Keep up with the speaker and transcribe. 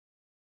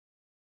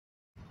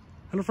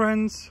Hello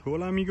friends,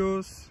 hola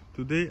amigos.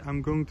 Today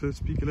I'm going to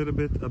speak a little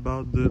bit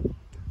about the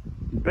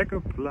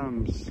backup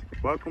lamps.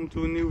 Welcome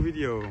to a new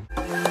video.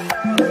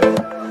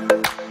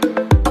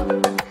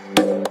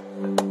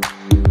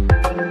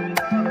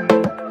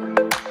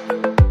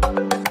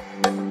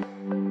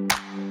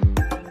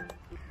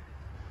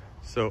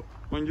 So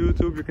on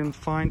YouTube you can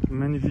find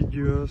many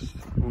videos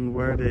on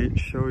where they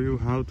show you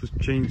how to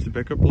change the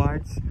backup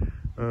lights.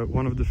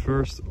 One of the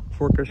first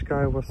for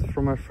Qashqai was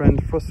from my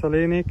friend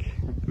Fosalenik.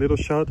 Little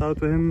shout out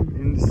to him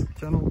in this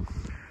channel.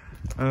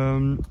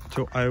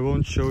 So I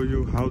won't show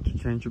you how to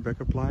change your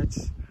backup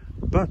lights,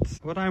 but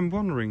what I'm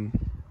wondering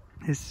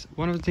is,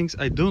 one of the things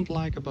I don't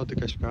like about the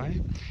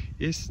Qashqai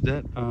is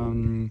that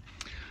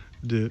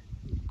the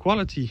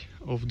quality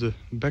of the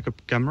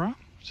backup camera,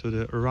 so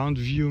the around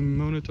view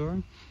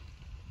monitor,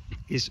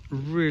 is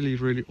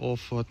really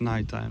awful at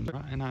night time.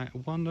 And I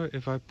wonder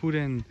if I put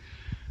in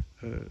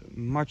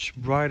much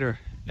brighter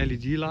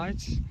LED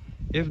lights,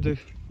 if the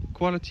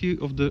quality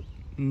of the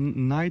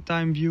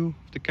nighttime view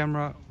of the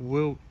camera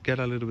will get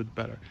a little bit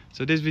better.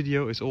 So this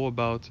video is all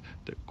about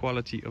the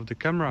quality of the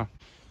camera.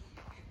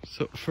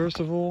 So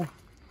first of all,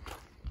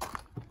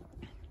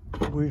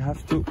 we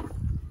have to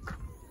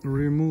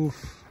remove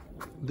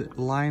the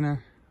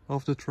liner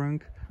of the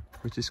trunk,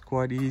 which is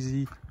quite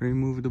easy.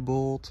 Remove the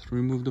bolt,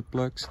 remove the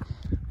plugs,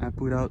 and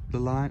put out the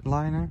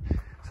liner.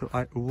 So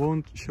I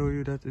won't show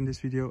you that in this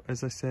video.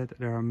 As I said,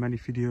 there are many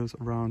videos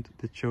around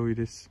that show you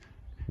this.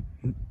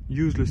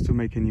 Useless to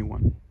make a new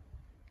one.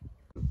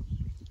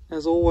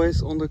 As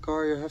always on the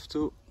car, you have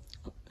to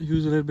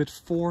use a little bit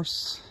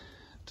force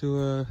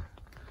to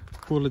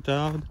pull it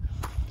out.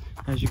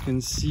 As you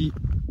can see,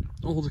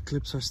 all the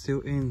clips are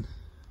still in,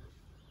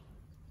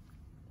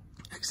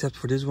 except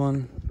for this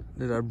one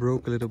that I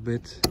broke a little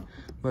bit.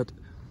 But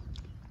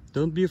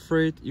don't be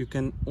afraid, you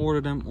can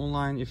order them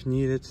online if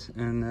needed.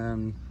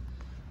 And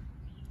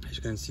as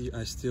you can see,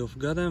 I still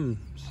got them.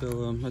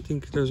 So I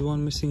think there's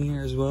one missing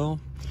here as well,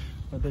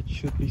 but that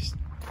should be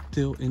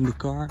still in the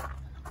car.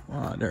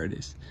 Ah, there it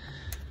is.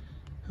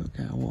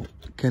 Okay, I will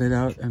get it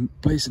out and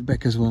place it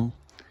back as well.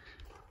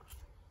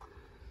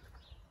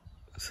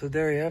 So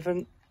there you have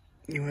it.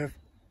 You have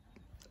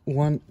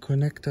one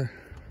connector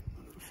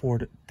for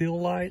the tail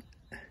light,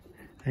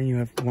 and you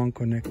have one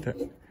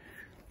connector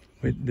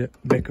with the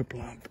backup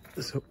lamp.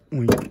 So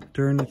when you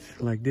turn it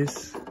like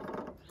this,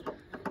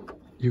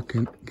 you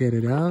can get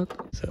it out.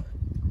 So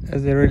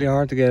as they're really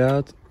hard to get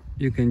out,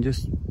 you can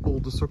just pull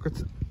the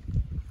socket,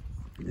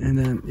 and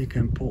then you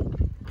can pull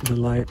the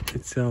light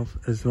itself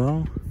as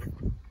well.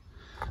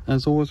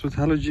 As always with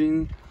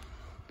halogen,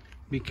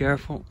 be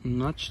careful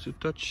not to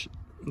touch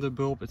the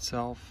bulb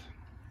itself,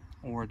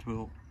 or it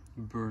will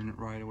burn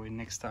right away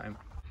next time.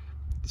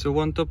 So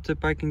one top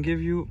tip I can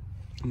give you: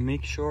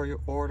 make sure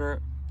you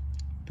order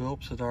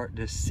bulbs that are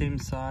the same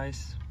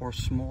size or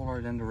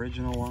smaller than the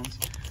original ones.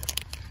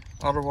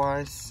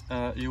 Otherwise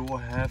you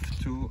will have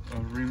to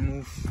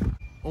remove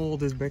all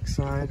this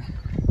backside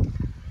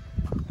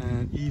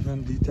and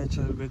even detach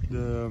a little bit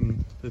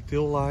the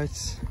tail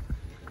lights.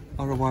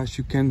 Otherwise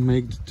you can't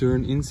make the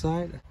turn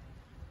inside.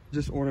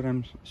 Just order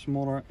them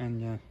smaller,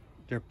 and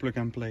they're plug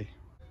and play.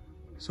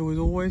 So as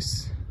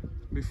always,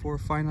 before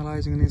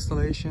finalizing an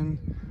installation,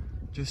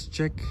 just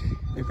check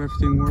if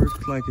everything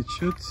works like it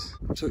should.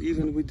 So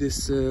even with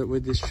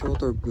this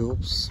shorter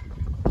bulbs,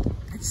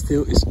 it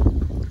still is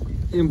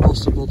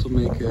impossible to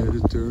make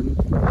the turn.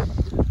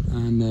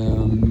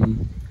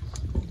 And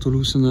to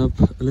loosen up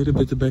a little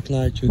bit the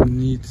backlight, you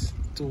need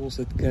tools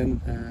that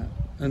can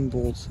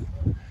unbolt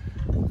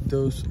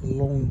those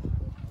long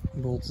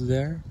bolts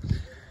there.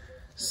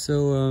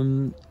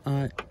 So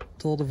I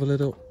thought of a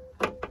little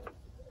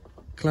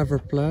clever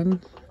plan,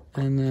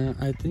 and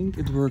I think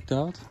it worked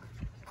out,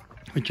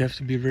 but you have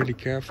to be really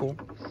careful.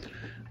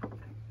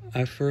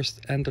 I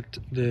first entered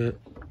the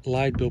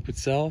light bulb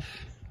itself,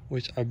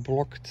 which I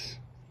blocked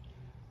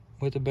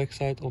with the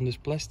backside on this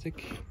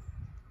plastic,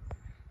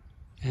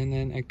 and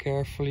then I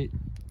carefully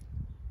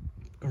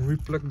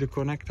replug the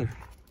connector.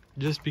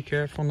 Just be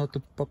careful not to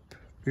pop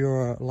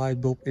your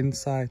light bulb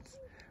inside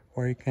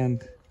where you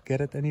can't get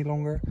it any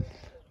longer.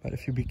 But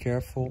if you be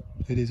careful,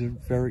 it is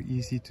very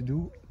easy to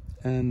do,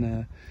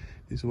 and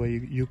this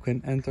way you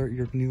can enter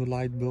your new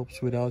light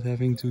bulbs without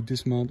having to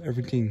dismount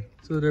everything.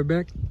 So they're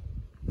back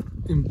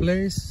in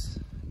place,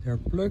 they're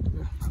plugged.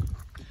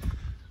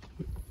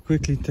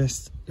 Quickly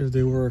test if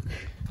they work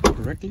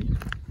correctly.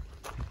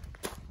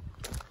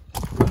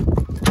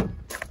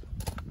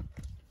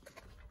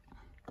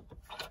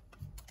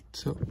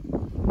 So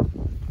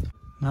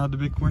now the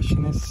big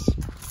question is,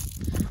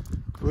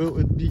 will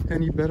it be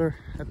any better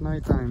at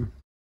night time?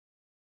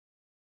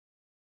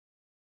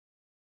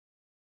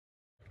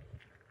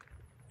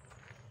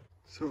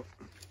 So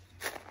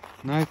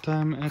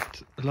nighttime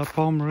at La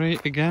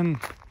Palmeraie again.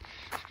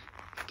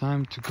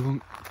 Time to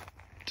go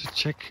to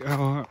check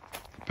our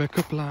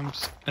backup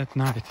lamps at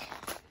night.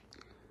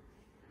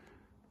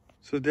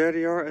 So there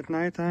they are at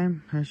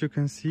nighttime. As you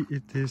can see,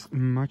 it is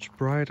much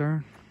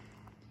brighter,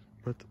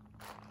 but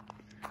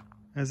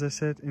as I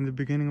said in the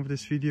beginning of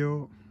this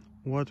video,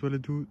 what will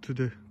it do to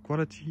the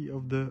quality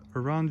of the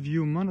around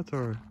view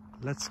monitor?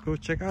 Let's go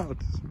check out.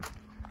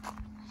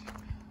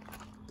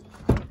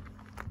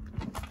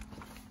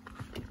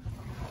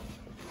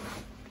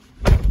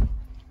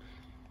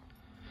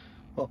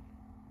 Well,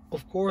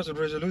 of course the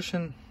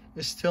resolution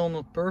is still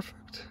not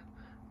perfect,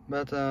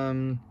 but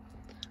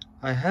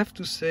I have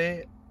to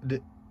say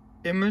the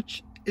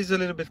image is a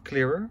little bit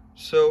clearer.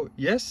 So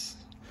yes,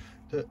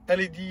 the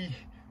LED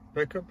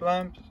backup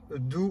lamps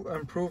do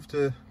improve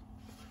the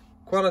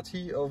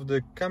quality of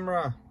the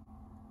camera.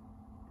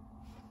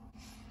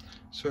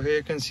 So here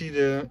you can see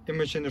the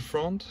image in the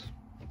front,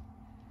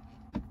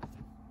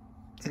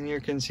 and here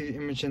you can see the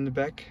image in the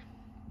back.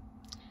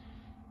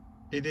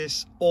 It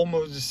is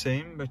almost the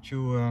same, but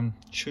you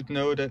should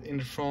know that in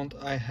the front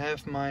I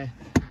have my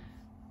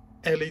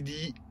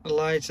LED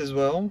lights as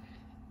well,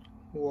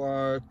 who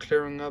are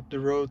clearing up the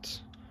road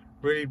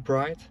really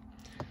bright.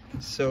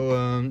 So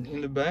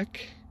in the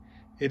back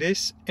it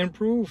is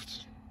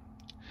improved.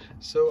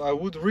 So I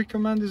would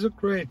recommend this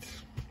upgrade.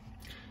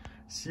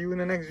 See you in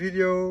the next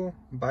video.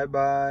 Bye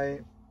bye.